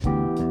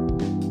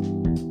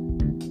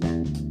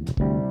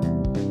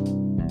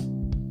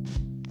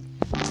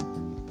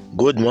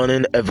Good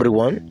morning,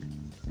 everyone.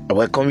 I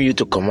welcome you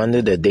to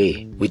Commanding the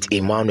Day with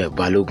Emmanuel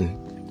Balogun.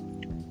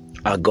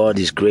 Our God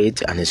is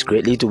great and is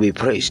greatly to be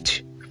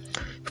praised,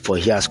 for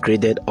He has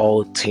created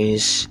all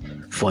things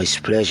for His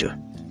pleasure,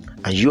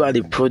 and you are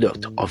the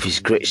product of His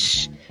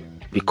grace,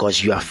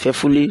 because you are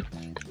fearfully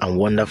and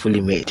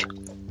wonderfully made.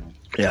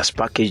 He has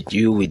packaged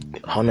you with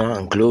honor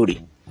and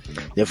glory.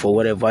 Therefore,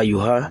 wherever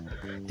you are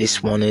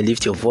this morning,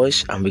 lift your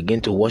voice and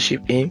begin to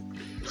worship Him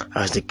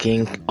as the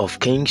King of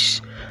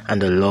Kings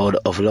and the Lord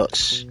of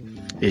Lords.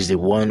 He is the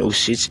one who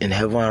sits in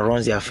heaven and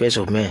runs the affairs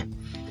of men.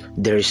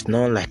 There is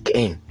none like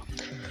Him.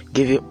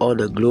 Give Him all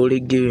the glory,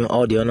 give Him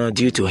all the honor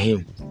due to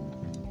Him.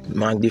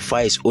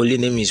 Magnify His holy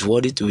name, is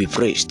worthy to be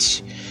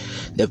praised.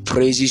 The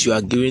praises you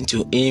are giving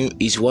to Him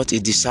is what He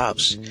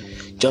deserves.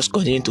 Just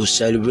continue to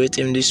celebrate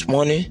Him this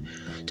morning.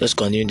 Just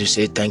continue to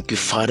say, thank you,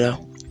 Father.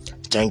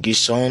 Thank you,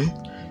 Son.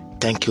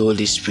 Thank you,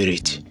 Holy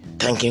Spirit.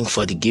 Thank Him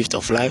for the gift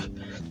of life.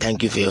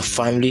 Thank you for your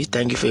family.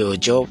 Thank you for your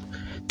job.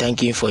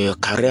 Thank Him for your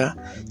career.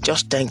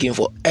 Just thank Him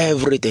for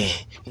everything.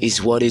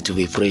 He's worthy to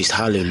be praised.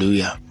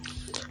 Hallelujah.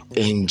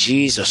 In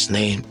Jesus'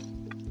 name,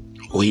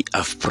 we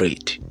have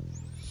prayed.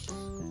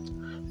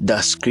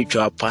 The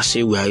scriptural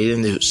passage we are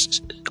using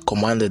to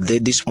command the day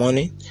this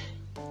morning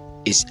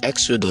is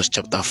Exodus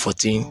chapter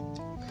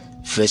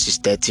 14, verses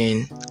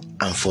 13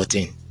 and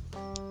 14.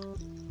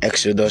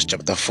 Exodus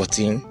chapter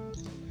 14,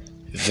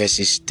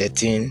 verses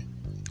 13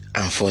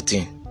 and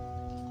 14.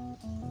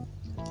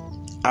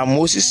 And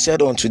Moses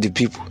said unto the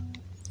people,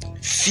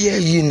 Fear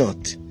ye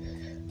not,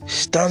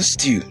 stand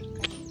still,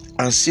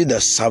 and see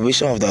the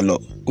salvation of the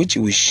Lord, which He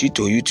will shew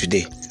to you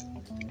today.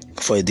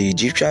 For the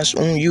Egyptians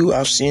whom you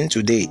have seen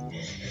today,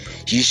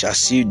 ye shall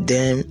see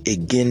them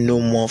again no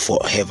more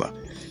forever.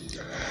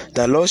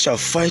 The Lord shall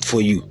fight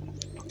for you,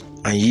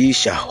 and ye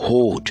shall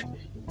hold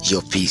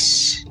your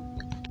peace.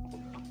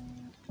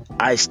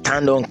 I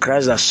stand on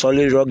Christ the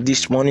solid rock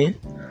this morning,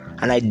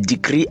 and I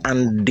decree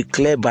and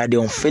declare by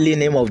the unfailing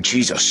name of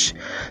Jesus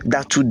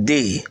that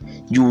today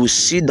you will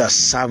see the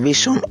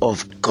salvation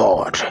of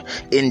God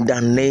in the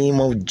name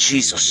of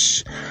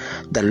Jesus.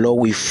 The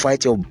Lord will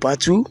fight your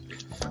battle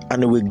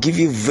and He will give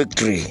you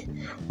victory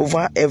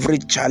over every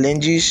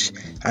challenges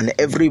and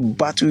every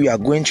battle you are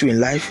going through in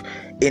life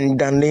in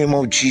the name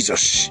of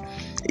Jesus.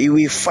 He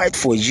will fight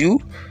for you.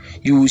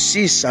 You will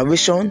see His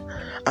salvation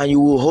and you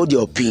will hold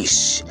your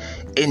peace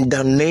in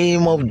the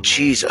name of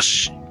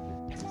Jesus.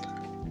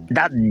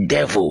 That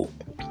devil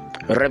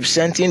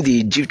representing the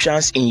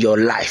Egyptians in your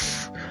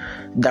life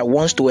that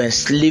wants to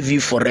enslave you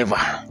forever,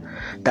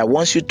 that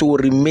wants you to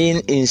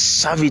remain in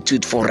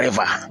servitude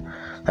forever,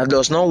 that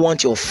does not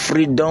want your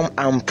freedom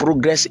and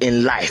progress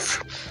in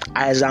life,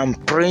 as I'm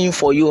praying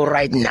for you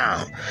right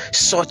now,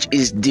 such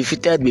is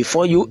defeated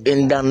before you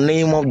in the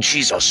name of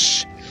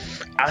Jesus.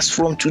 As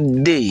from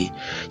today,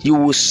 you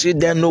will see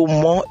them no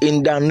more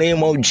in the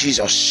name of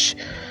Jesus.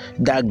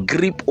 The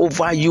grip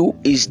over you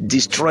is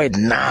destroyed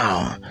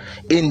now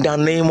in the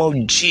name of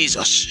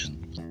Jesus.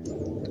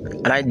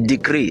 And I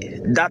decree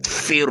that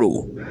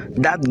Pharaoh,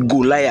 that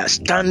Goliath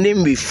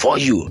standing before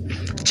you,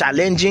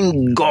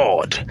 challenging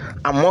God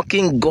and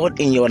mocking God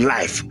in your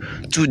life,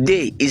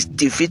 today is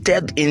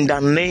defeated in the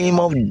name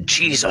of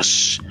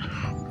Jesus.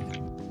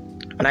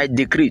 And I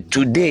decree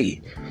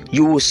today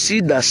you will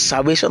see the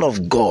salvation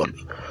of God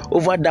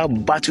over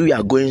that battle you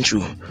are going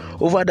through,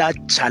 over that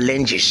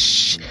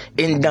challenges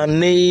in the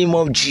name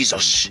of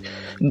Jesus.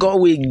 God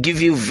will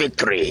give you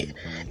victory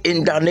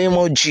in the name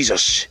of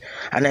Jesus.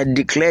 And I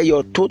declare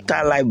your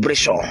total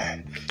liberation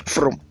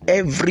from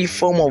every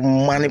form of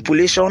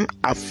manipulation,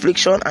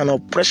 affliction, and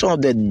oppression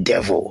of the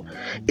devil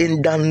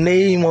in the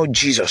name of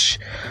Jesus.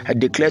 I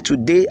declare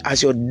today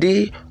as your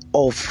day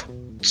of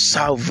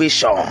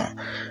salvation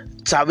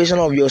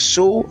of your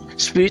soul,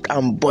 spirit,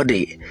 and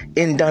body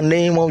in the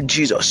name of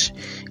Jesus.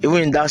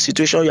 Even in that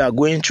situation you are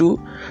going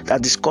through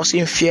that is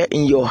causing fear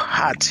in your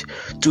heart,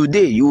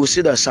 today you will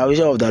see the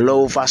salvation of the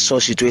Lord over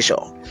such situation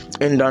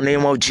in the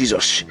name of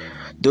Jesus.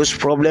 Those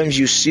problems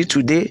you see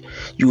today,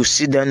 you will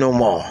see them no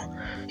more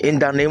in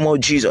the name of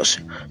Jesus.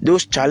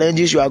 Those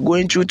challenges you are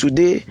going through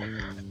today,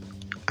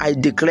 I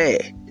declare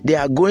they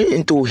are going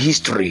into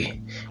history.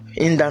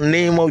 In the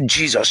name of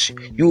Jesus,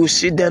 you will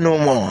see them no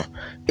more.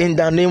 In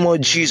the name of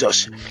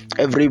Jesus,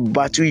 every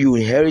battle you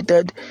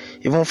inherited,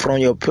 even from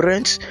your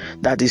parents,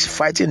 that is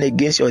fighting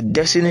against your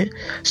destiny,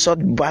 such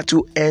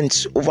battle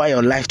ends over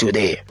your life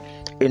today.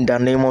 In the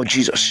name of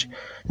Jesus,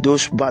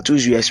 those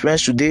battles you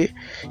experience today,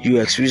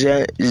 you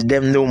experience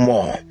them no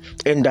more.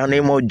 In the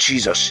name of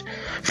Jesus,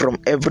 from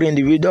every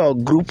individual or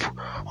group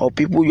or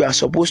people you are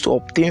supposed to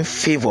obtain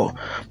favor,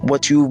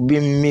 but you've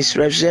been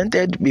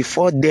misrepresented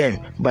before them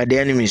by the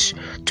enemies.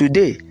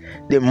 Today,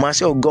 the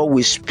mercy of God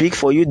will speak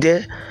for you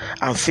there,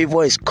 and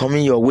favor is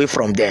coming your way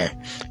from them.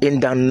 In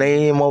the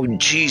name of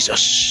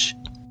Jesus,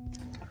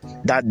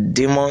 that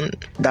demon,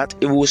 that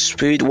evil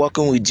spirit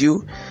working with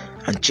you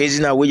and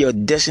chasing away your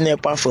destiny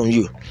apart from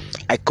you,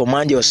 I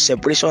command your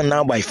separation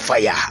now by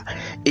fire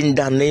In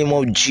the name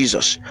of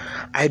Jesus,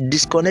 I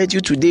disconnect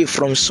you today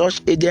from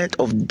such agent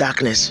of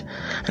darkness,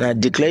 and I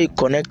declare you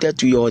connected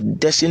to your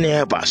destiny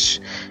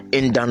helpers.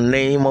 In the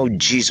name of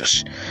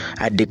Jesus,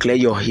 I declare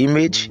your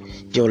image,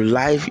 your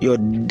life, your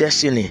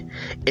destiny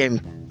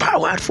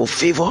empowered for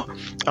favor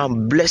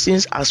and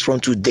blessings as from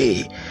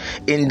today.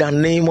 In the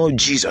name of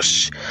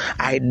Jesus,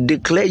 I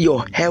declare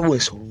your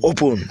heavens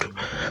opened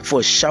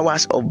for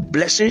showers of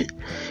blessing,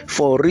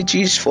 for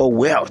riches, for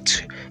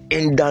wealth.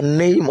 In the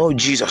name of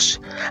Jesus,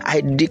 I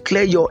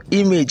declare your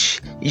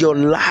image, your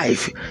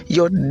life,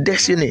 your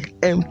destiny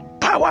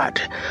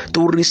empowered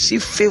to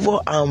receive favor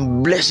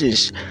and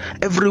blessings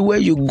everywhere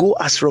you go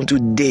as from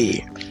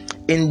today.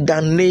 In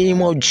the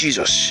name of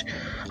Jesus.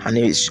 And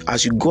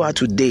as you go out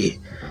today,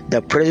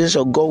 the presence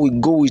of God will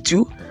go with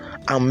you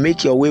and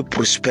make your way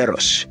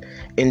prosperous.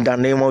 In the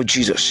name of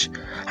Jesus,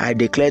 I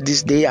declare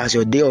this day as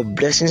your day of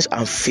blessings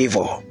and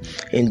favor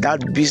in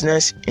that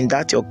business, in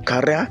that your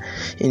career,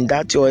 in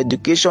that your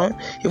education,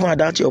 even at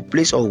that your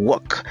place of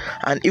work,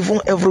 and even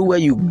everywhere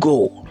you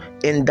go.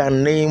 In the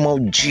name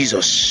of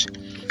Jesus,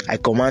 I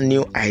command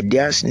new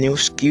ideas, new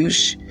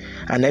skills,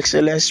 an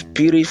excellent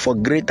spirit for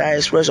greater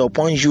express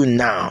upon you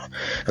now.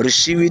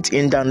 Receive it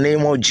in the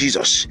name of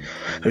Jesus.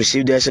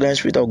 Receive the excellent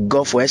spirit of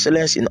God for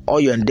excellence in all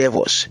your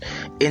endeavors.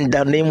 In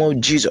the name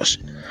of Jesus,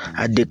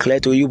 I declare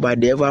to you by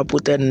the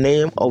ever-potent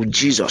name of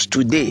Jesus,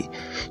 today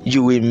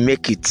you will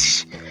make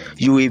it.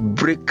 You will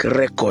break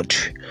record,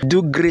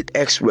 do great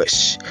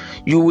exploits.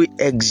 You will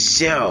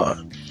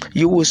excel.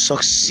 You will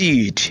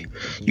succeed.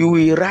 You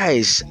will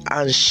rise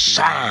and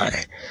shine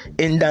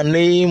in the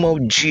name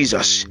of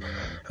Jesus.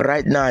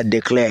 Right now, I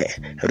declare,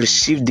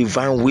 receive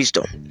divine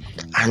wisdom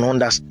and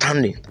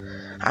understanding,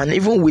 and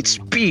even with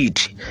speed,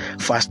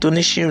 for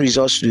astonishing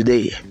results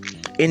today.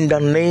 In the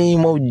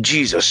name of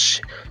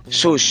Jesus,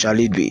 so shall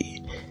it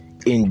be.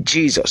 In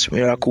Jesus'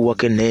 miracle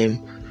working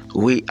name,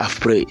 we have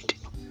prayed.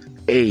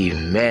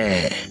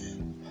 Amen.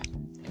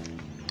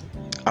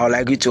 I would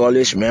like you to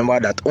always remember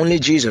that only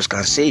Jesus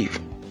can save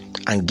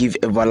and give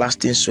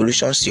everlasting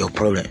solutions to your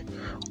problem.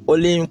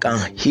 Only Him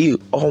can heal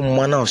all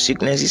manner of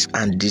sicknesses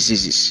and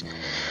diseases,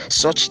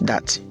 such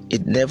that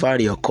it never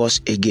reoccurs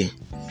again.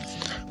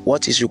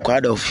 What is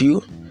required of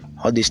you,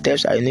 or the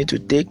steps that you need to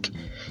take,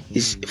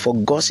 is for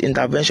God's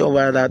intervention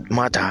over that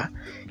matter,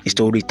 is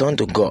to return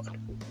to God.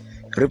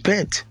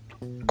 Repent,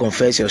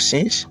 confess your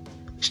sins,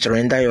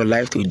 surrender your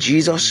life to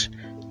Jesus.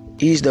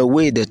 He is the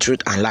way, the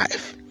truth, and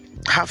life.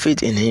 Have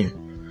faith in Him.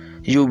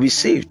 You will be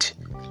saved,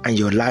 and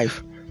your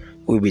life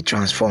will be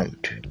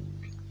transformed.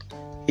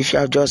 If you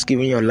have just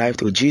given your life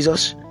to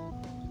Jesus,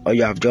 or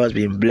you have just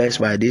been blessed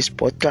by this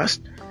podcast,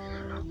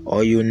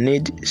 or you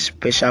need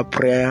special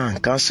prayer and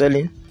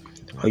counseling,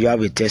 or you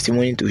have a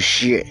testimony to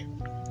share,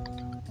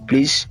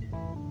 please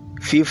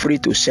feel free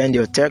to send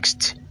your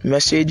text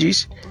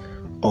messages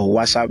or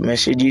WhatsApp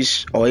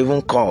messages, or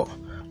even call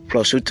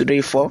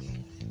 +234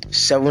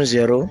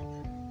 70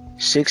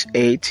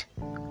 68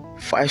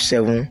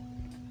 57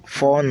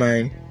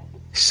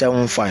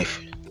 4975.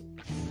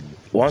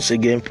 Once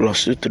again,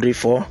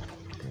 +234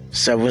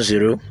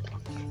 70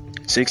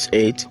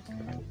 68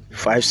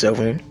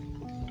 57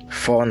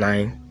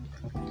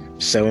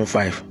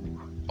 4975,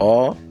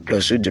 or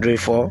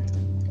 +234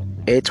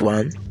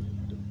 81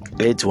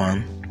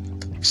 81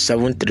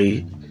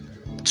 73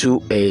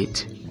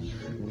 28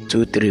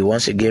 23.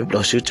 Once again,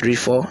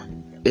 +234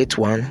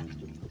 81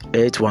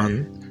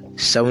 81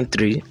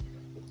 73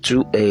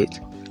 28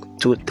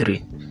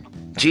 23.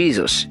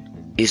 Jesus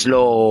is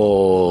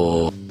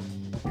Lord.